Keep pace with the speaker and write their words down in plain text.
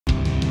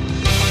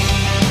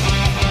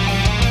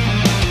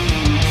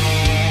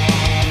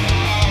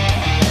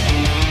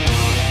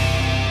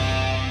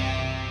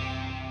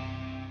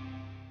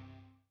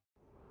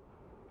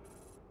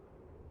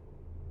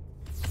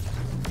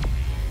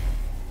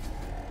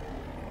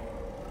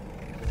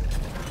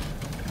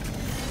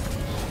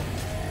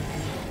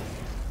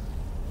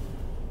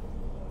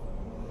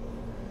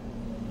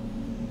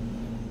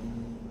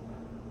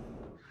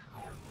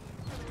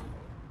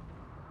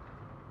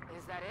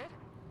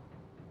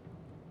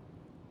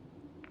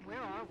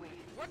are we?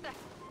 What the?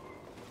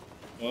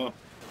 Oh.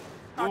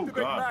 Oh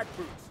Activate God. mag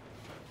boots.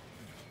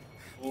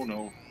 Oh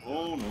no.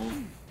 Oh no.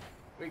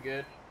 We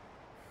good.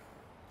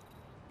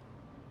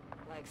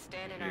 Like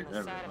standing Yeah, on the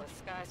that side of really- a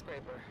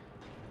skyscraper.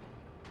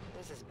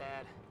 This is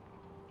bad.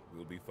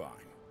 We'll be fine.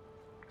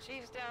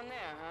 Chief's down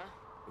there, huh?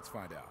 Let's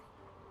find out.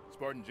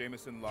 Spartan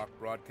Jameson locked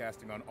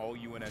broadcasting on all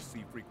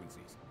UNSC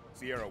frequencies.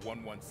 Sierra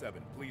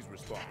 117, please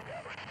respond.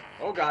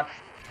 Oh God.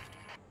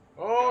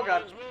 Oh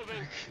God.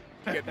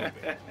 Get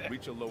moving.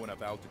 Reach a low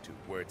enough altitude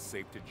where it's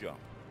safe to jump.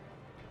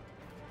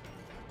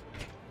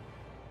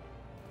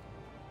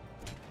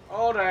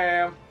 Oh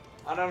damn.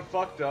 I done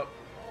fucked up.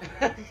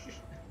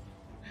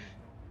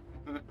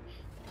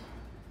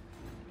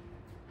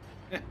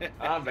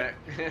 I'm back.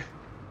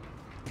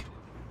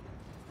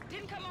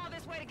 Didn't come all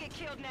this way to get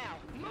killed now.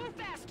 Move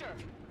faster!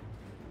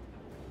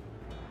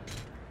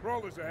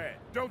 Rollers ahead.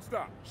 Don't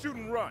stop. Shoot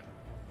and run.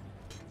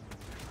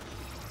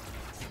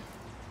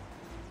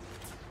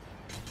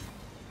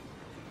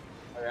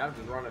 Okay, I'm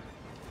just running.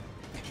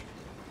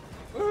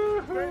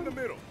 Stay in the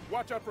middle.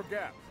 Watch out for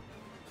gaps.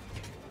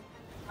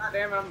 God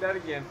damn it, I'm dead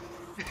again.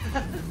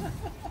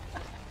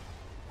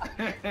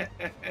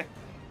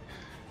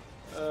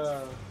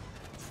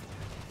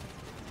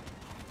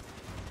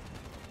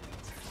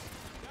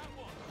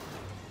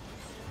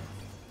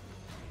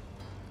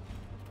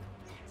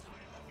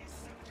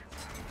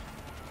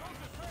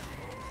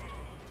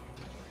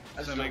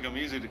 Doesn't make them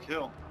easy to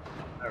kill.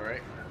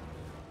 Alright.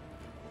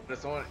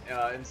 This one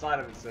inside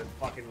of it said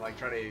fucking like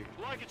try to.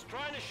 Like it's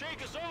trying to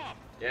shake us off.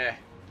 Yeah.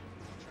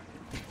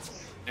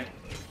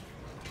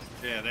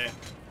 Yeah, they.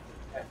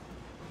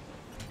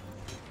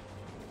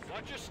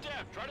 Watch your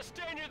step. Try to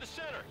stay near the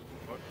center.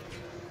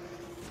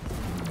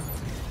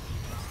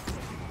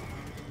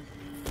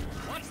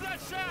 What's that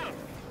sound?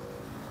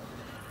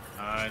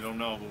 I don't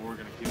know, but we're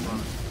gonna keep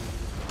running.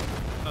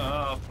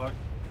 Oh fuck.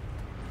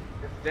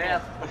 It's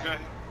death. Okay.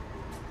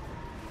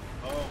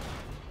 Oh.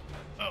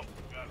 Oh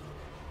God.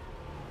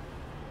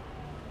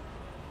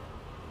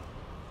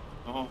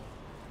 Oh.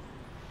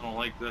 I don't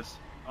like this.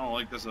 I don't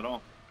like this at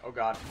all. Oh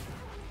God.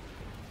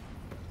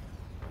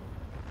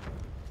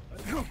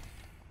 Did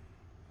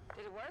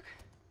it work?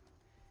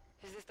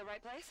 Is this the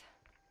right place?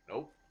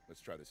 Nope.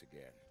 Let's try this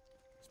again.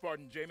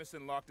 Spartan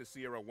Jameson locked to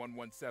Sierra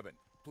 117.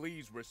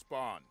 Please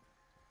respond.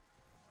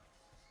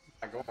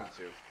 I'm going to.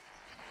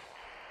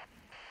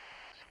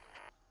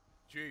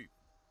 Chief.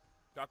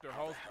 Dr.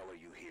 Hull. How are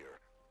you here?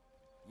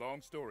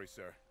 Long story,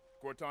 sir.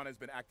 Cortana has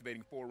been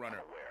activating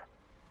Forerunner. Where?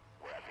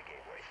 We're at the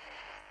gateway.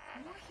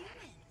 More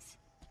humans.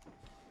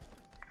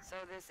 So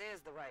this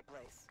is the right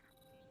place.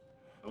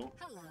 Oh.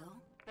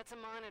 Hello. That's a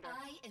monitor.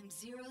 I am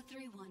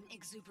 031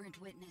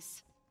 Exuberant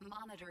Witness,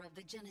 monitor of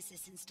the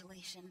Genesis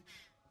installation.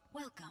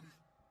 Welcome.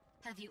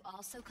 Have you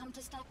also come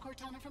to stop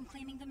Cortana from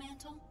claiming the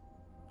mantle?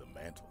 The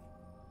mantle.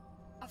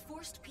 A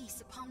forced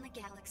peace upon the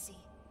galaxy.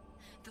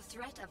 The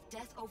threat of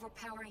death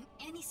overpowering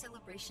any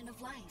celebration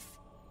of life.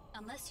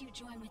 Unless you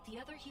join with the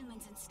other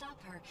humans and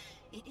stop her,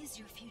 it is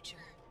your future.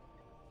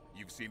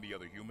 You've seen the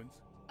other humans?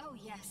 Oh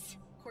yes.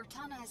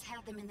 Cortana has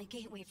had them in the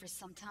gateway for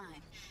some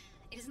time.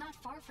 It is not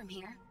far from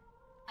here.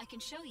 I can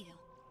show you.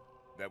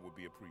 That would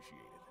be appreciated.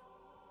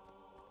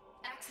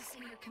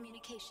 Accessing your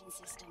communication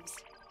systems.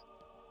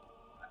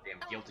 Damn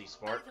guilty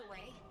sport. By the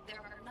way, there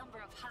are a number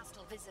of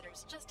hostile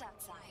visitors just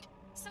outside.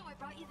 So I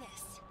brought you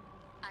this.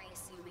 I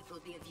assume it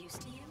will be of use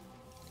to you?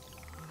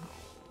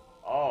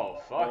 Oh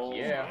fuck Oh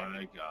yeah.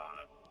 my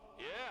God.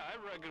 Yeah, I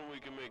reckon we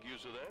can make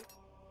use of that.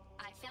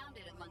 I found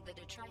it among the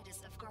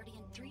detritus of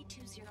Guardian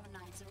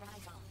 3209's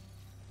arrival.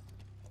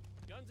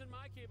 Guns in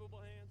my capable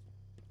hands.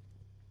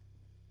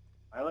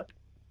 Pilot?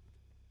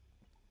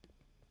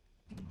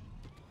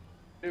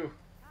 Two.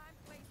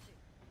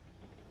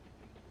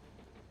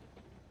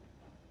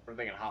 I'm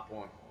thinking hop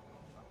on.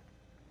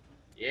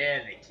 Yeah,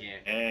 they can.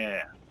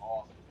 Yeah.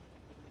 Awesome.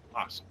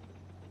 Awesome.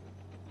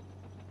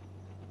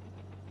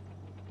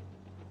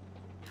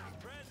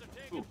 Trez are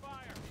taking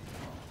fire.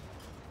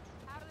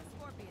 Out of the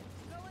Scorpion.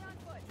 Going on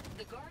foot.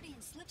 The Guardian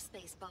slip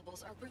space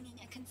bubbles are bringing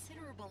a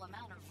considerable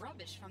amount of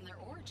rubbish from their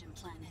origin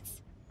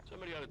planets.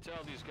 Somebody ought to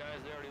tell these guys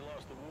they already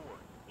lost the war.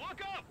 Look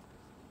up!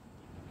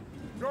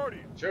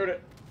 Guardian! Shoot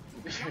it.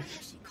 Why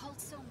has she called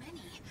so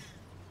many?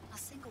 A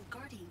single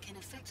Guardian can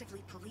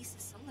effectively police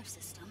a solar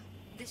system.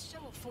 This show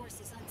of force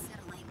is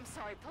unsettling. I'm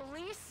sorry,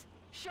 police?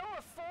 Show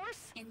of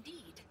force?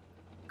 Indeed.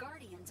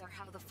 Guardians are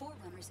how the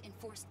Forerunners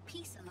enforced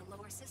peace in the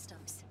lower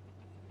systems.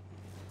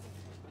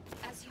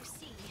 As you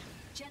see,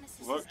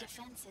 Genesis's What?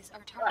 defenses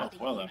are targeting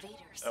well then,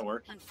 invaders. that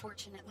worked.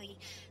 Unfortunately,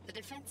 the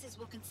defenses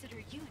will consider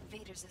you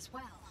invaders as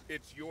well.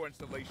 It's your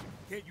installation.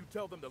 Can't you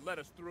tell them to let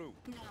us through?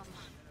 No.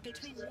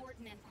 Between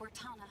Warden and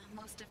Cortana,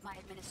 most of my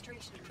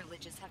administration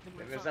privileges have been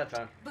Maybe it's revoked. that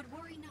time. But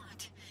worry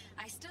not.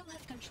 I still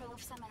have control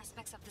of some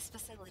aspects of this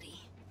facility.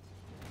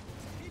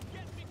 Keep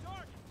getting me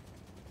target.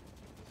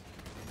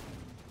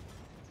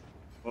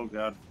 Oh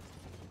God.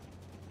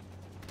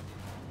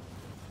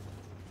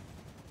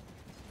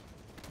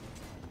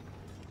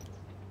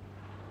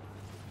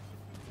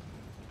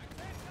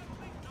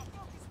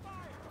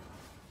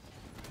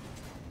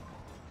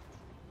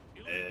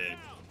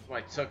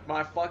 Somebody took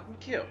my fucking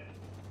kill.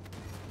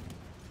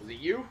 Was it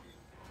you?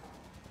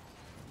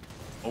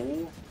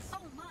 Oh. Oh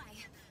my!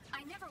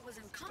 I never was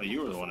in combat. Oh,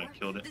 you were the one before. that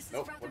killed it. This is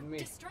Nope, rather wasn't me.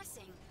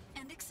 distressing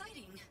and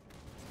exciting.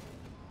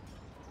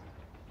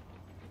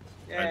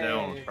 Right, that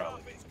one was Yay.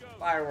 probably me.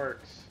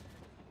 Fireworks.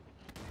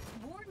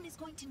 Warden is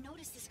going to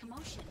notice this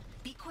commotion.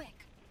 Be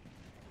quick.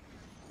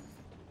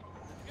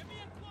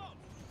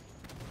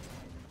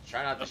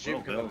 Try not to That's shoot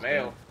little because of Bill's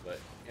Vale, dead. but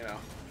you know,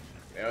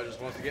 Vale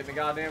just wants to get in the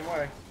goddamn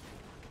way.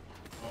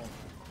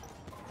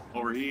 Oh.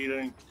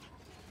 Overheating.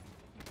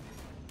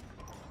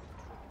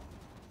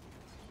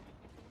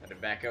 Had to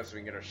back up so we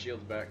can get our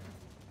shields back.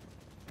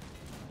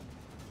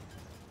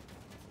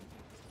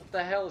 What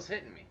the hell is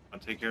hitting me? I'll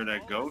take care of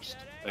that ghost.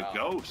 That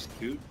Oh. ghost,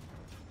 dude.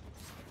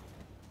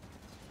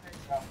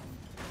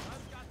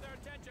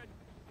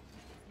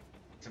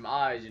 Some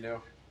eyes, you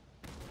know.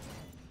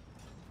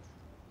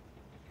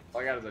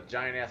 All I got is a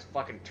giant ass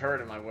fucking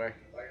turret in my way.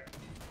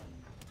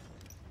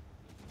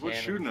 What's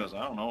Cannon. shooting us?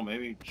 I don't know.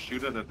 Maybe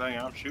shoot at the thing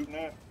I'm shooting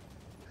at.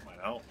 Might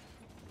help.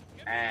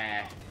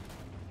 Ah.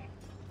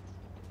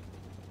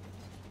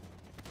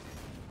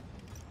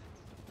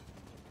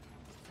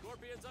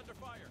 Scorpion's under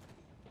fire.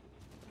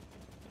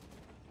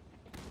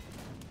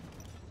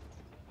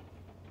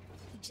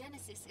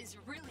 Genesis is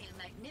really a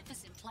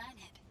magnificent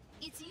planet.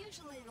 It's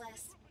usually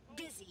less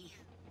busy.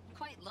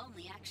 Quite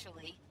lonely,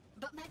 actually.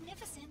 But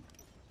magnificent.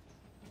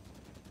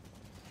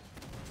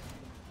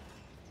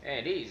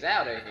 And he's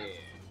out of here.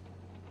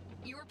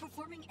 You're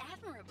performing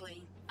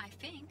admirably, I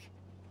think.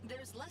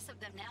 There's less of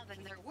them now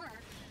than there were,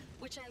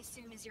 which I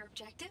assume is your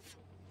objective?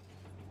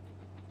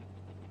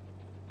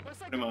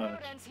 Looks like Pretty the road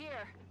much. ends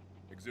here.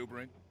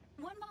 Exuberant.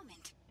 One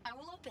moment. I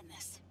will open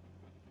this.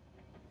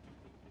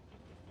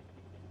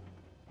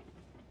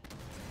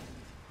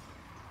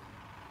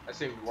 That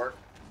seemed to work.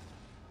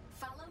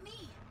 Follow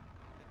me.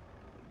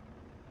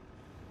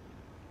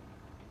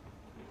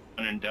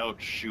 When in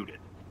doubt, shoot it.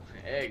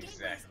 The gateway's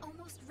Exactly.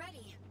 almost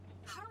ready.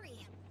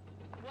 Hurry.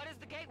 What is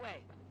the gateway?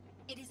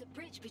 It is a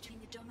bridge between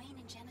the domain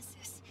and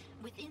Genesis.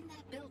 Within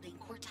that building,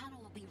 Cortana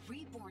will be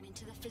reborn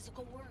into the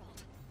physical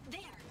world. There,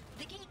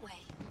 the gateway.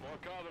 More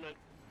Covenant.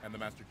 And the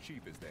Master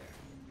Chief is there.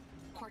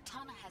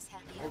 Cortana has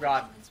had the Oh, other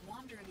God. humans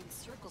wandering in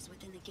circles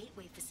within the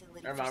gateway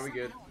facility Never for mind, we some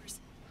good. hours.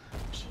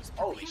 She's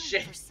Holy preparing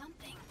shit. for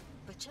something,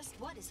 but just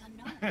what is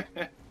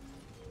unknown.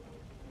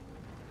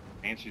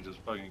 Ain't she just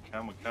fucking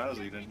kamikaze,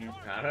 didn't you?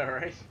 I know,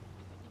 right?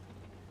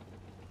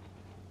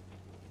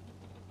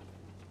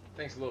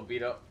 Thing's a little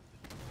beat up.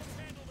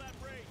 Handle that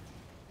raid.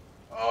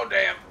 Oh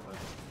damn!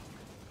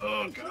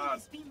 Oh god.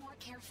 Please be more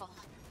careful.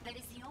 That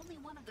is the only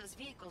one of those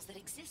vehicles that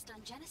exist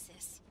on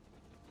Genesis.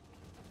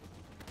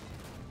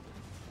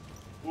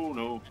 Oh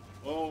no.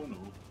 Oh no.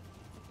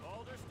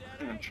 Holder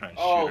I'm gonna steady. try and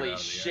shoot her out Holy of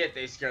the shit!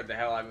 They scared the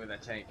hell out of me with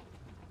that tank.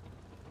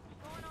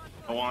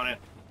 I want it.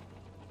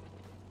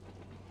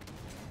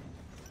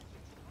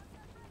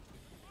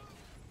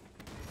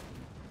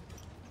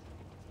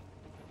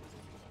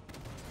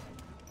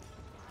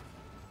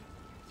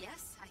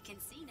 Yes, I can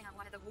see now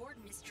why the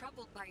Warden is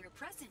troubled by your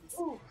presence.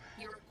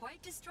 You're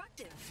quite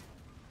destructive.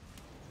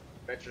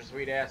 Bet your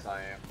sweet ass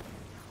I am.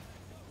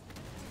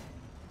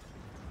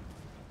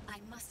 I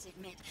must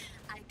admit,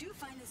 I do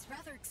find this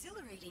rather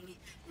exhilarating,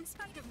 in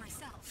spite of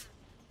myself.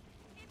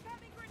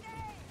 Incoming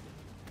grenade!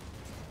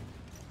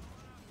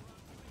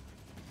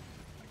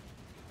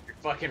 You're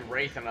fucking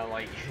Wraith and I'm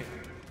like,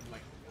 I'm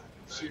like,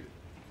 shoot.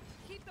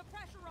 Keep the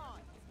pressure on.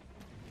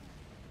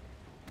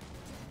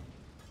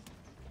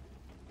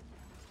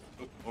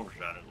 Oh,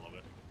 overshot it a little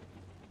bit.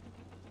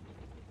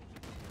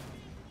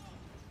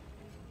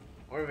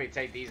 What if we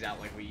take these out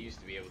like we used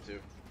to be able to?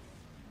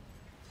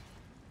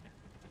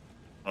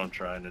 What I'm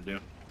trying to do.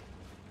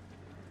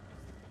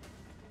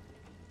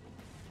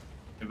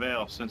 Hey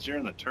Vale, since you're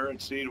in the turret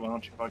seat, why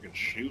don't you fucking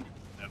shoot?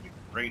 That'd be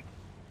great.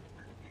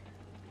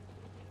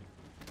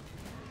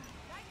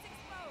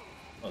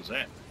 What was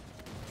that?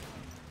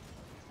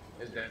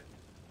 Is that?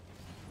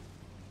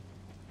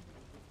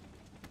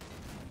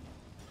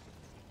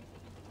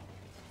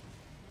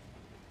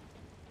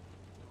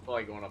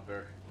 Probably going up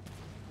there.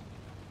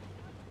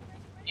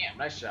 Damn,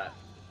 nice shot.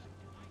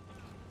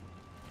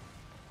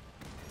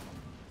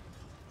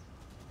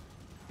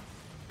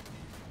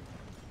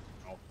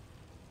 Oh.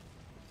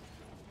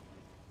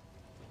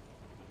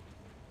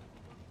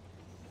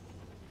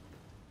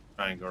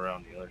 Try and go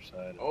around the other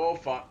side. Oh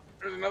fuck!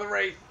 There's another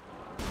Wraith.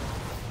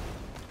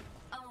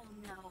 Oh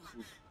no.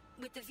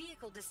 With the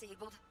vehicle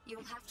disabled,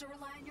 you'll have to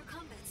rely on your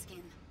combat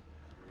skin.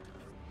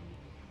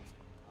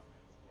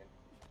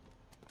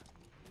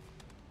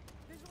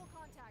 Visual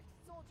contact,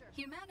 soldier.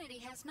 Humanity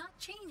has not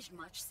changed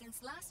much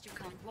since last your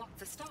kind walked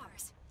the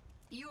stars.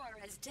 You are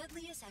as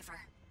deadly as ever.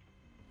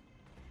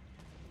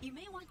 You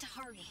may want to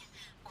hurry.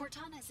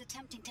 Cortana is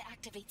attempting to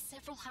activate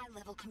several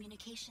high-level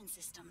communication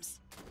systems.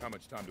 How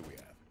much time do we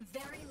have?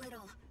 Very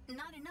little.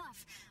 Not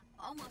enough.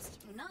 Almost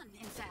none,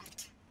 in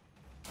fact.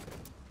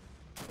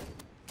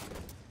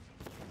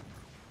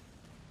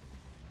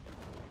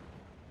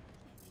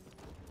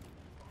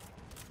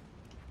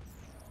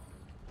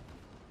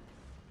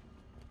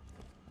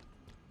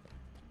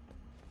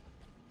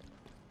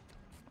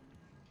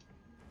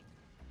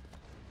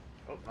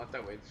 not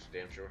that way, it's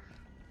damn sure.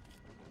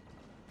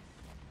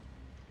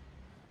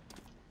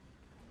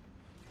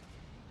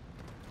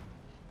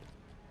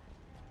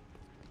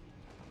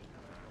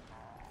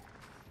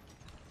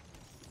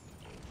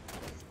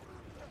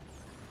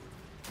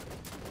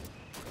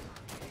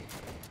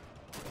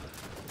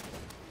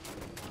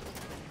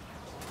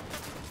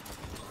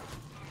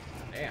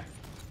 Damn.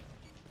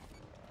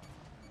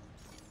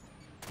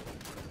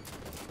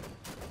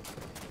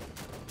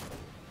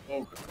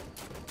 Oh, God.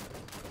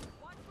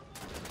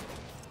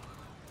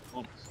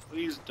 Oh,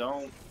 please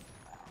don't.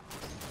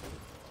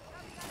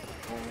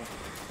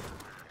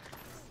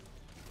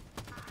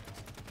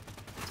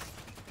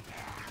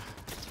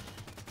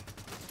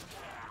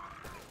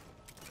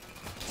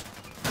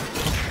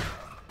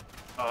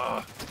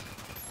 Oh.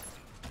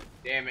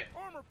 Damn it.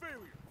 Armor failure.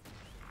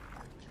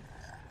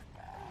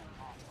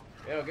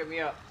 Yo, get me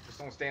up. Just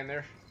don't stand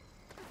there.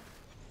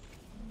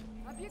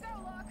 Up you go,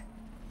 Locke.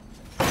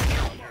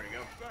 There we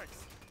go.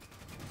 Thanks.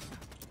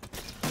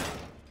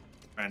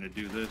 Trying to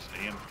do this,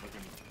 damn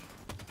fucking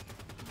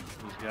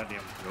those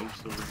goddamn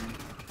ghosts over here.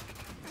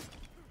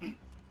 He's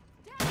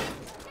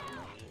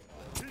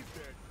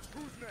dead.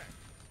 Who's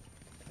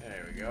next?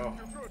 There we go.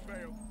 You're good,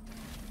 Vale.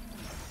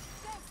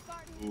 Thanks,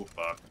 Spartan. Oh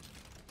fuck.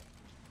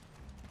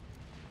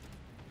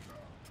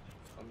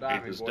 I'm Gate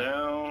diving, is boy.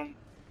 down.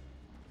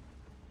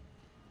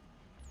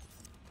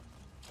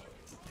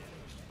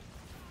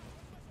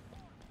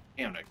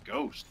 Damn, that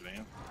ghost,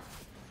 man.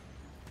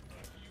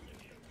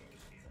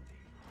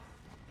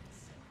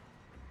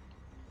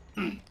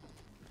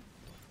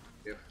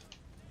 Yeah.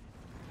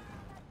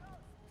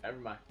 Never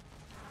mind.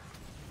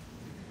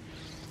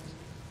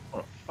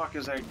 What the fuck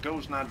is that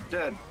ghost not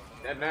dead?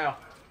 Dead now.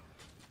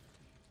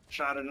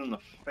 Shot it in the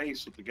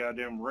face with the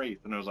goddamn wraith,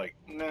 and I was like,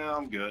 nah,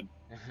 I'm good.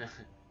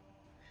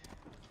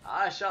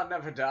 I shall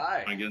never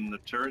die. I get in the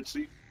turret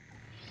seat.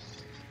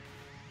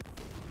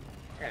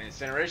 Got an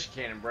incineration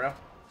cannon, bro.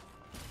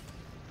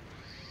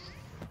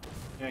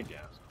 Yeah, I guess.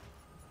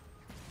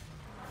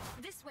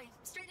 This way,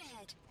 straight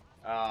ahead.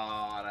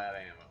 Oh, that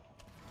ammo.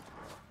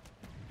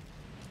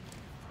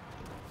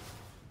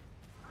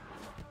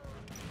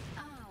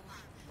 Oh,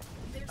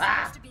 there's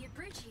Ah! supposed to be a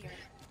bridge here.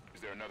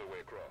 Is there another way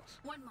across?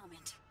 One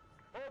moment.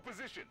 All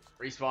positions.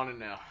 Respawning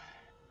now.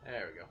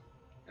 There we go.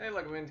 Hey,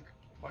 look, I'm in the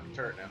fucking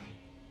turret now.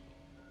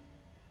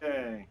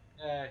 Hey.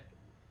 Hey.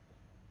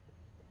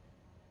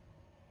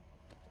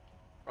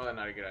 Probably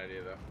not a good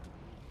idea, though.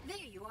 There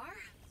you are.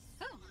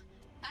 Oh,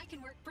 I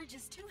can work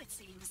bridges too, it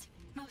seems.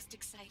 Most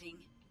exciting.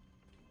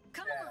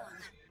 Come along.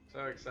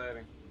 So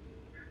exciting.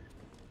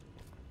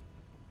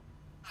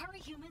 Hurry,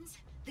 humans.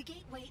 The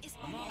gateway is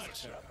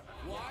almost. Martyr,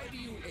 why do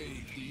you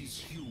aid these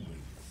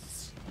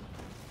humans?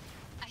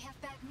 I have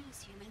bad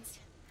news, humans.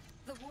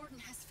 The Warden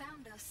has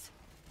found us.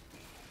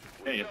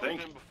 Hey, you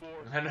think?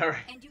 I never,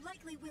 And you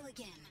likely will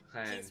again.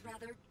 And- He's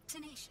rather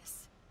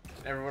tenacious.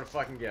 never would have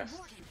fucking guessed.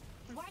 Warden,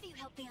 why do you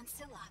help the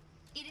Ancilla?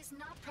 It is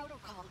not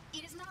protocol.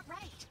 It is not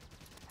right.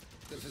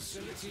 The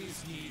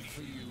facility's need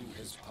for you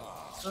has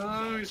passed.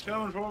 Oh, he's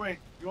coming for me.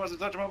 He wants to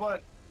touch my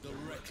butt. The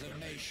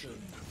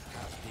reclamation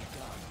has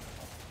begun.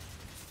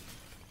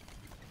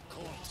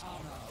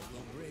 Cortana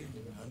will bring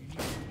a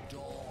new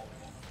dawn.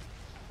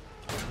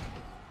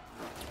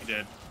 He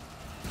did.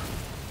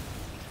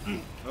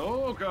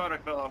 Oh god, I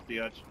fell off the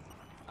edge.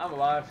 I'm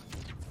alive.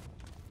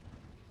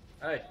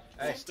 Hey,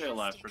 hey. I'll stay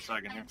alive for a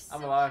second here. I'm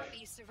I'm alive. happy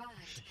you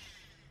survived.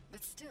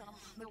 But still,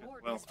 the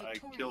Warden Well, is I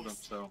victorious. killed him,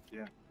 so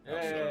yeah.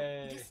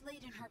 Hey. This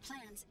late in her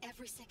plans,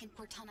 every second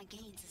Cortana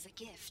gains is a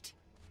gift.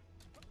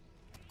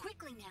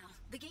 Quickly now,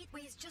 the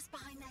gateway is just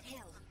behind that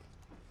hill.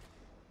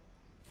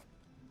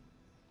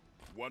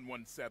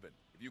 117.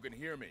 If you can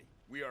hear me,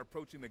 we are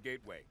approaching the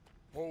gateway.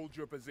 Hold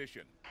your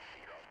position.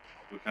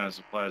 What kind of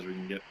supplies we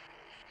can get?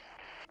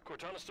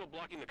 Cortana's still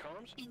blocking the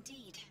comms?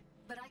 Indeed,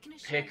 but I can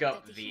assure Pick you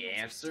up that the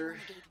humans are still answer? in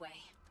the gateway.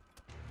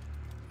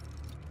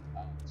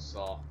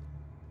 Saw.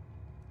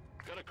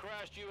 Got a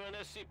crashed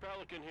UNSC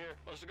Pelican here.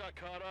 Must have got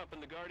caught up in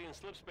the Guardian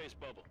slip space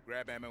bubble.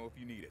 Grab ammo if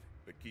you need it,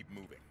 but keep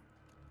moving.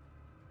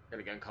 Got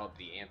a gun called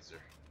The Answer.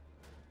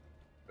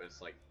 But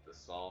it's like the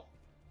Saw.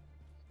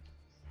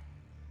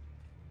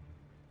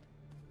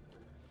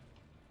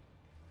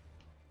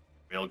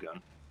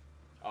 Railgun.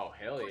 Oh,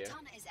 hell yeah.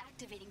 Cortana is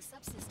activating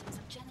subsystems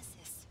of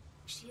Genesis.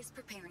 She is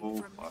preparing Oh,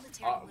 for a fuck.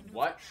 military maneuver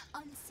what?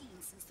 unseen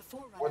since the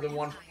Forerunner Or the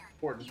one Empire.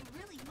 important. You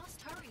really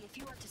must hurry if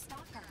you are to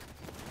stop her.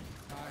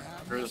 I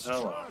have Sure as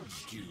hell are.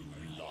 misjudged you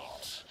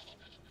lot.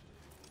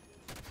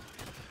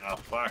 Oh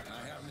fuck.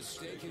 I have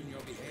mistaken your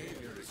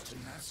behavior as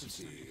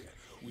tenacity,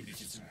 when it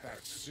is in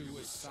fact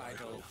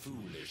suicidal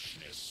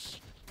foolishness.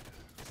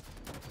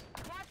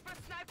 Watch for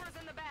snipers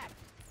in the back.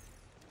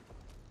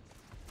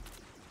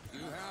 You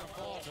have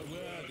fought a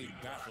worthy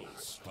battle,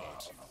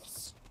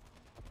 Spartans.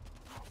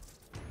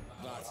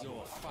 But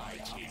your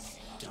fight is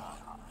done.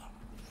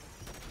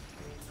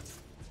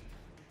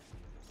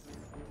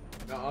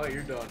 No,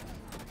 you're done.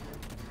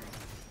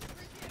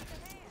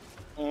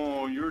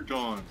 Oh, you're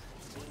done.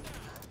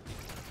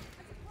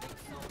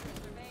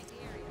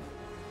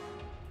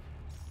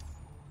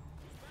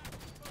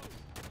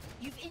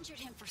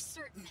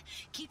 certain.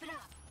 Keep it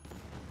up.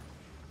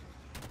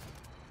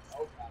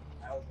 Oh god,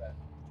 how was that?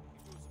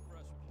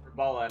 For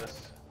ball at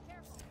us.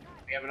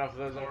 We have enough of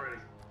those already.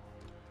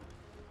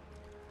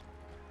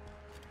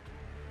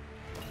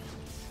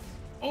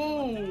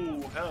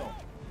 Oh, hell.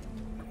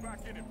 We're back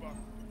in it, Buck.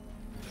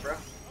 Bro.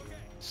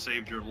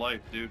 Saved your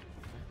life, dude.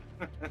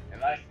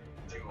 And I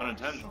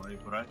Unintentionally,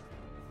 but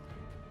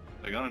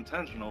like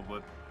unintentional,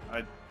 but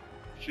I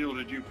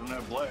shielded you from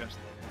that blast.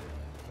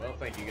 well,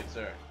 thank you, good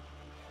sir.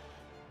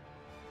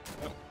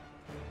 Yep.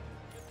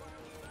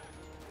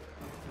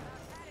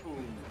 Ooh.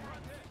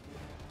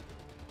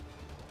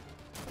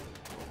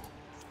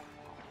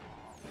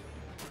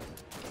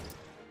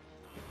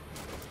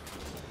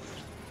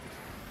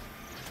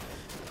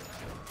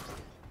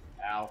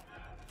 Ow.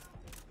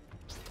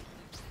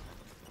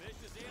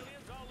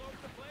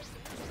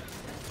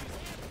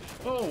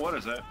 Oh, what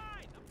is that?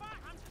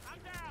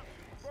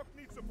 Buck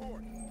needs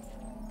support.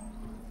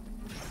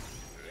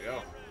 There we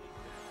go.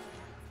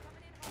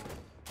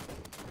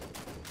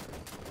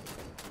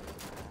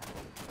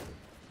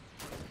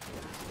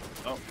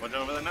 Oh, watch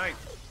out for the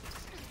knife.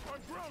 I'm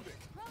grounded.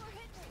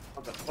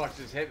 What the fuck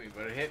just hit me?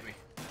 But it hit me.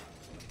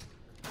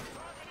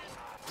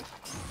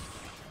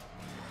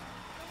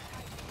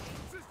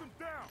 System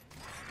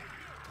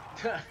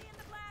down.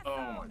 Oh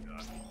my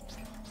god.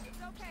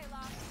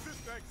 Assist,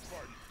 thanks,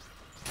 Spartan.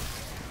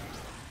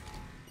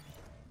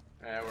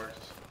 That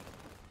works.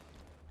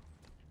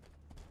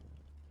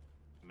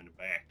 I'm in the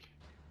back.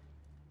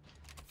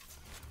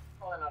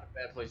 Probably not a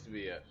bad place to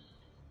be at.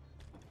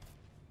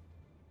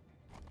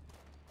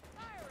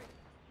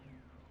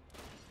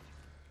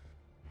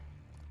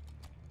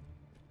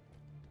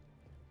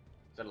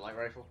 Is that a light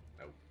rifle?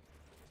 No.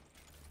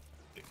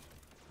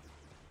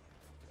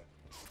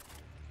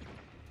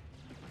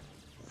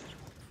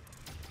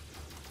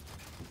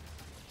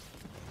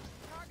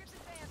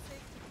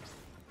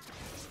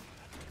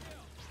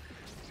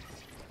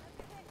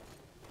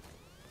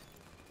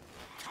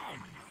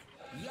 Come,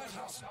 let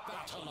us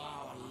battle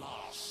our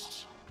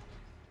lost.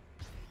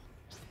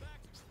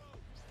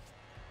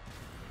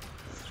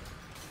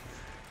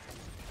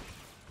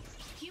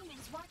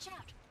 Humans, watch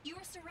out. You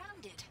are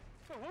surrounded.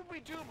 Well, what'd we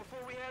do before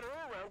we had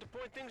her around to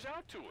point things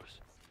out to us?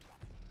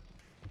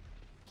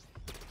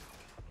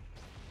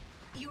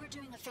 You are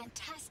doing a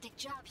fantastic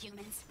job,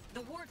 humans.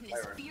 The Warden is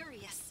Fire.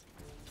 furious.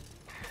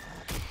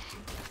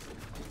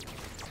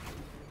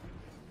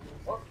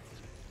 Oh.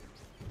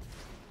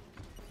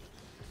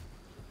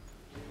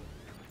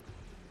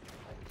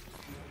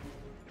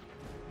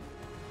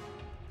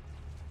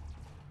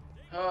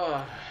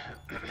 Oh.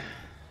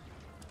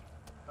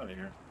 Out of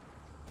here.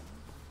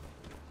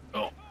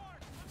 Oh.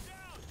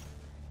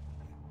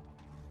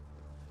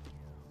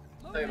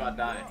 Tell you about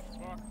dying.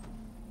 Buck.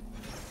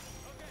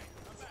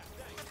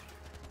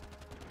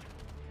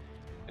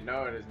 And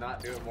no, it is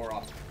not do it more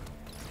often.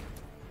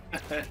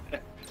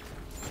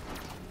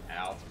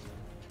 Ow.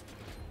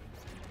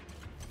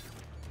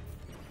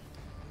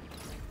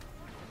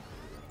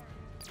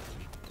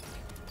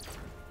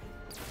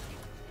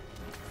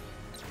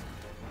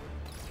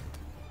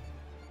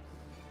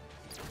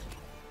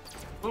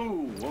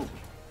 Ooh, whoa.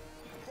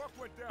 Buck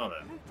went down. Oh,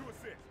 that. Move to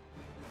assist.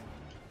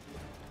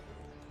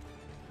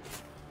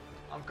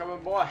 I'm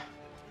coming, boy.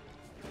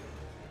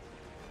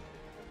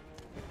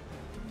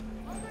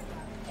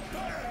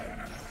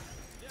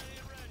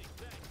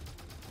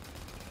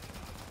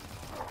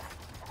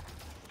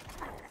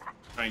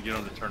 Try and get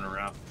him to turn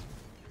around.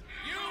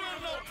 You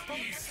will not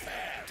be spared.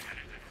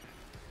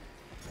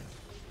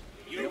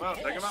 Take him out,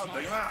 take him out,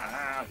 take him out.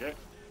 Ah, okay.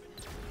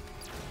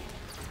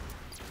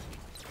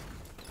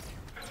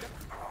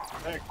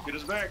 Back, get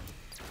us back.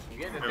 I'm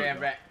getting this There we damn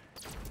go. back.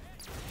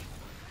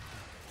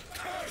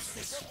 Curse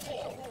this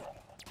form.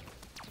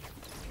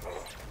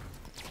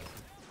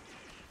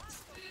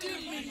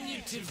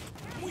 Diminutive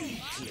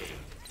weakling.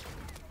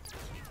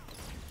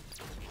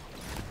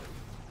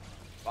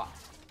 Fuck.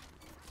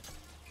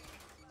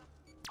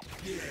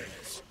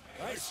 Yes,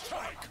 I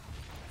strike.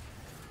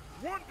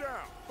 One down.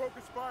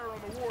 Focus fire on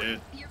the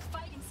Warden. Dude, Your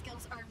fighting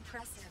skills are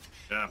impressive.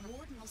 Yeah.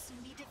 Warden will soon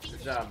be defeated.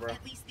 Good job, bro.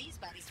 At least these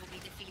buddies will be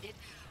defeated.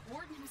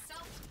 Warden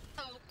himself...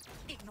 Oh,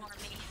 ignore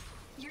me.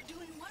 You're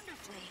doing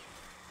wonderfully.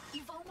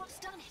 You've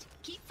almost done it.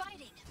 Keep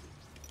fighting.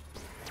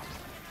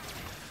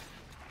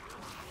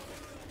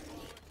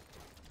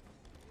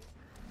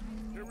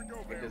 Here we go,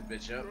 Get man.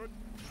 this bitch up.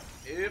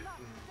 Good. Yep.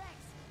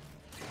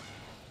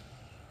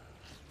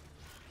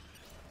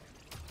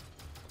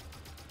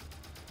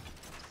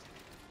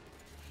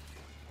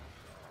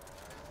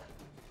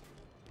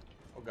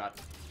 Oh god.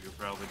 you'll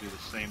probably do the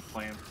same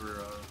plan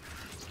for,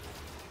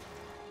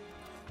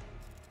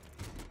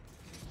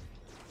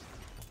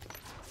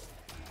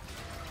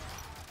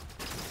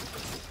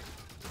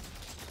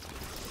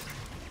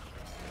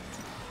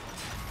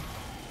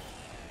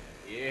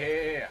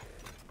 Yeah.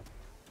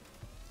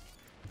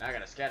 Now I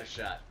got a scatter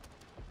shot.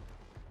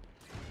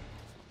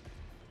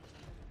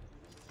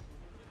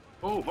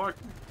 Oh, fuck.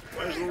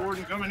 Why is the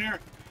warden coming here?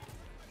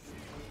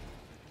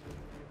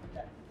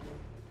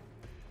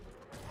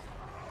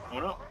 Oh,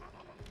 no.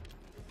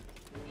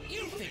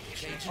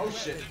 Oh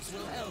shit.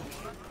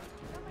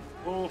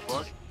 Oh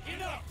fuck.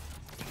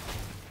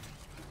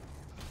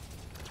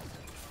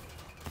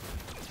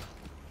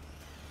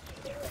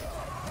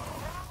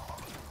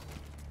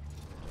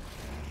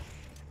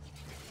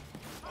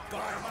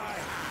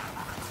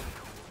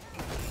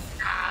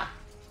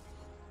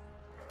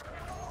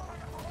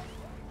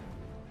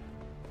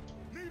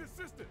 Need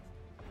assistance.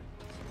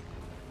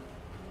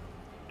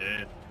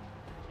 Dead.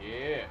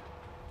 Yeah.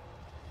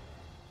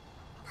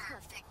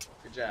 Perfect.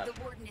 Good job.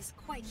 The warden is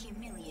quite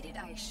humiliated,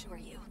 I assure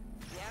you.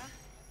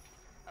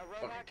 Yeah? A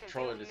robot Fucking can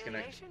controller feel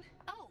disconnected. humiliation?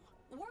 Oh,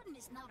 warden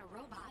is not a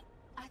robot.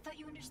 I thought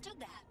you understood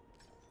that.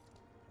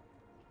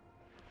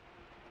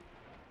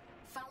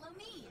 Follow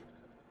me.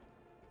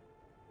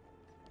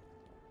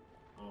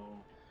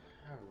 Oh.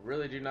 I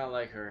really do not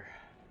like her.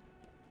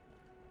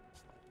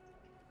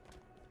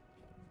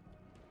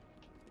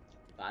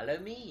 Follow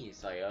me.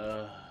 It's like,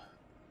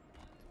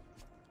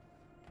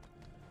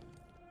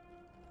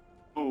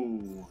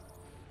 Oh.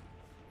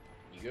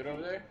 You good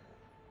over there?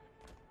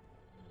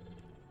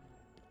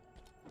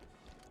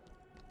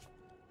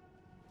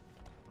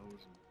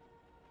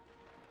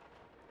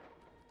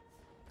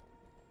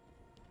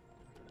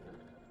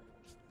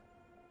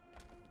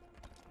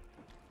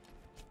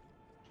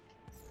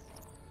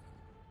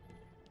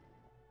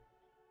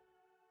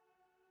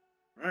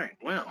 Alright,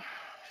 well.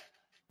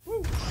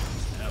 Woo.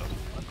 That was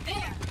fun.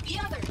 There, the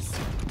others.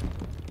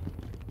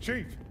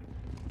 Chief!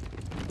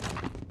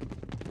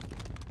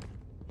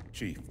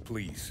 Chief,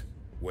 please,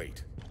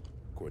 wait.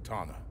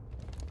 Cortana,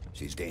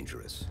 She's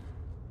dangerous.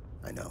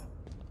 I know.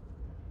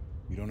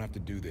 you don't have to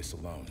do this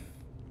alone.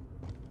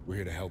 We're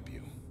here to help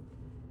you.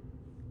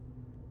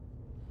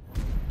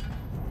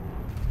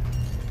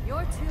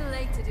 You're too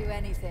late to do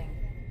anything.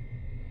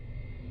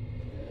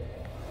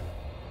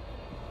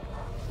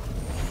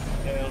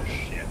 Hell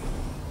shit.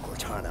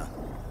 Cortana.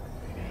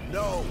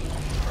 No!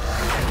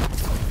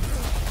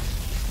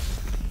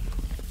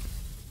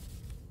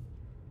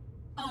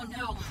 Oh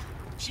no.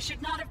 She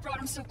should not have brought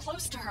him so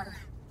close to her.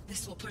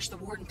 This will push the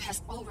warden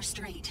past all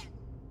restraint.